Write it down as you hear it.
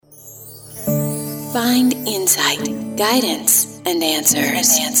Find insight, guidance, and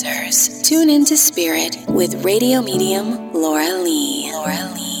answers. Tune into Spirit with radio medium Laura Lee.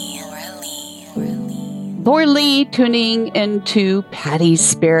 Laura Lee tuning into Patty's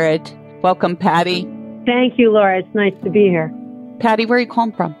Spirit. Welcome, Patty. Thank you, Laura. It's nice to be here. Patty, where are you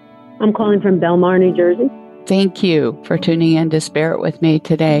calling from? I'm calling from Belmar, New Jersey. Thank you for tuning into Spirit with me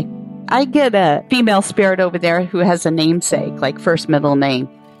today. I get a female spirit over there who has a namesake, like first, middle name,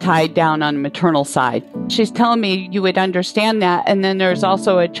 tied down on the maternal side. She's telling me you would understand that. And then there's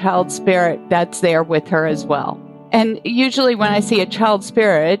also a child spirit that's there with her as well. And usually when I see a child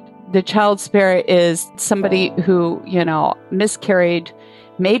spirit, the child spirit is somebody who, miscarried,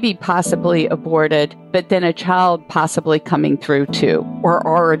 maybe possibly aborted, but then a child possibly coming through too, or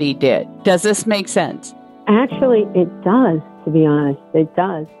already did. Does this make sense? Actually, it does, to be honest. It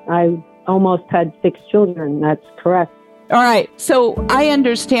does. I almost had 6 children. That's correct. All right. So I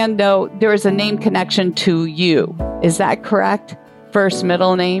understand, though, there is a name connection to you. Is that correct? First,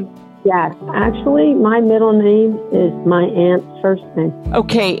 middle name? Yes. Actually, my middle name is my aunt's first name.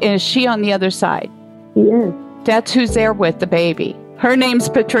 Okay. Is she on the other side? She is. That's who's there with the baby. Her name's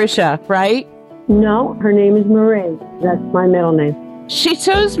Patricia, right? No, her name is Marie. That's my middle name. She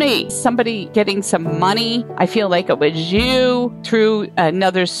shows me somebody getting some money. I feel like it was you through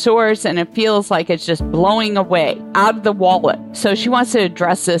another source, and it feels like it's just blowing away out of the wallet. So she wants to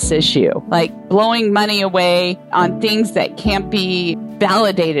address this issue, like blowing money away on things that can't be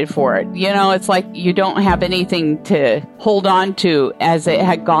validated for it. It's like you don't have anything to hold on to as it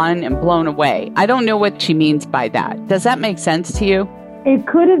had gone and blown away. I don't know what she means by that. Does that make sense to you? It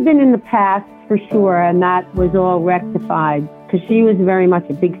could have been in the past, for sure, and that was all rectified. Because she was very much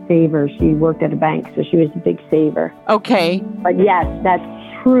a big saver. She worked at a bank, so she was a big saver. Okay. But yes, that's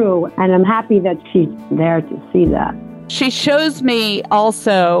true. And I'm happy that she's there to see that. She shows me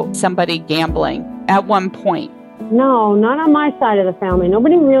also somebody gambling at one point. No, not on my side of the family.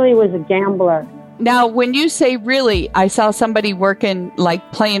 Nobody really was a gambler. Now, when you say really, I saw somebody working,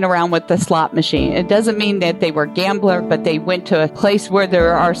 like playing around with the slot machine. It doesn't mean that they were gambler, but they went to a place where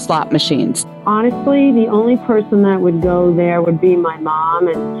there are slot machines. Honestly, the only person that would go there would be my mom,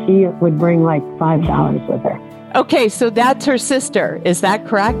 and she would bring like $5 with her. Okay, so that's her sister. Is that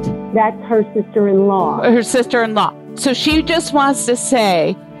correct? That's her sister-in-law. Her sister-in-law. So she just wants to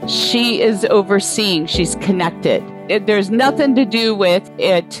say she is overseeing, she's connected. There's nothing to do with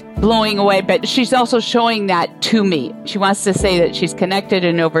it blowing away, but she's also showing that to me. She wants to say that she's connected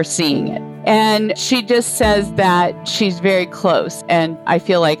and overseeing it. And she just says that she's very close. And I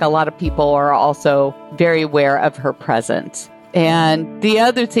feel like a lot of people are also very aware of her presence. And the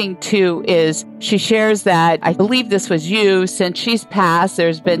other thing, too, is she shares that, I believe this was you, since she's passed,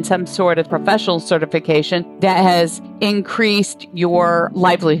 there's been some sort of professional certification that has increased your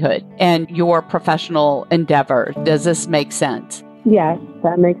livelihood and your professional endeavor. Does this make sense? Yes,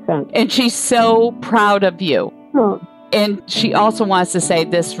 that makes sense. And she's so proud of you. Oh. And she also wants to say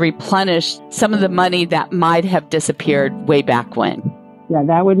this replenished some of the money that might have disappeared way back when. Yeah,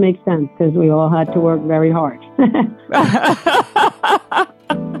 that would make sense because we all had to work very hard.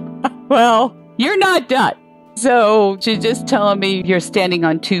 Well, you're not done. So she's just telling me you're standing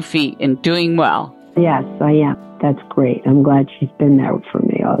on 2 feet and doing well. Yes, I am. That's great. I'm glad she's been there for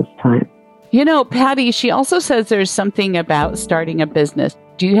me all this time. Patty, she also says there's something about starting a business.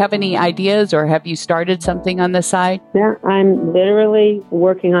 Do you have any ideas or have you started something on the side? Yeah, I'm literally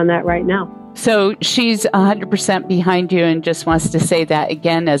working on that right now. So she's 100% behind you and just wants to say that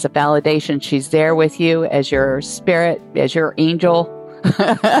again as a validation. She's there with you as your spirit, as your angel.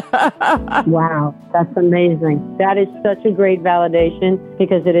 Wow, that's amazing. That is such a great validation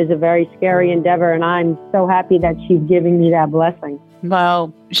because it is a very scary endeavor, and I'm so happy that she's giving me that blessing.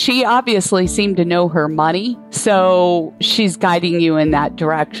 Well, she obviously seemed to know her money, so she's guiding you in that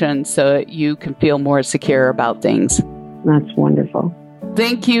direction so that you can feel more secure about things. That's wonderful.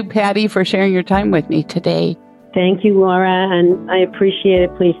 Thank you, Patty, for sharing your time with me today. Thank you, Laura, and I appreciate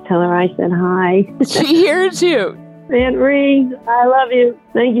it. Please tell her I said hi. She hears you. Aunt Ree, I love you.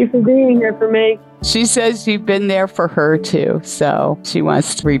 Thank you for being here for me. She says you've been there for her, too, so she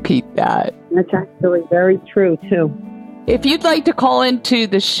wants to repeat that. That's actually very true, too. If you'd like to call into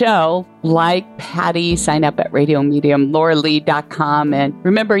the show, like Patty, sign up at radiomediumlauralee.com. And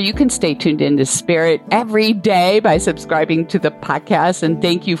remember, you can stay tuned into Spirit every day by subscribing to the podcast. And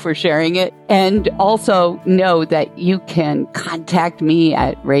thank you for sharing it. And also know that you can contact me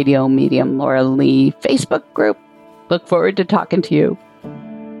at Radio Medium Laura Lee Facebook group. Look forward to talking to you.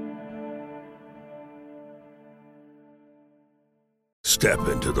 Step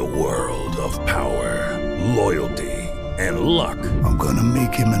into the world of power, loyalty, and luck. I'm gonna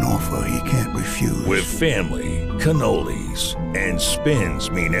make him an offer he can't refuse. With family, cannolis, and spins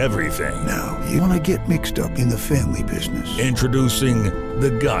mean everything. Now, you wanna get mixed up in the family business. Introducing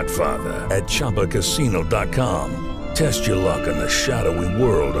The Godfather at ChumbaCasino.com. Test your luck in the shadowy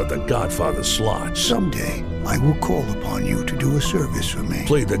world of The Godfather slot. Someday, I will call upon you to do a service for me.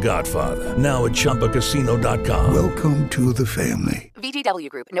 Play The Godfather now at ChumbaCasino.com. Welcome to the family. VGW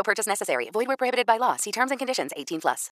Group. No purchase necessary. Void where prohibited by law. See terms and conditions. 18+.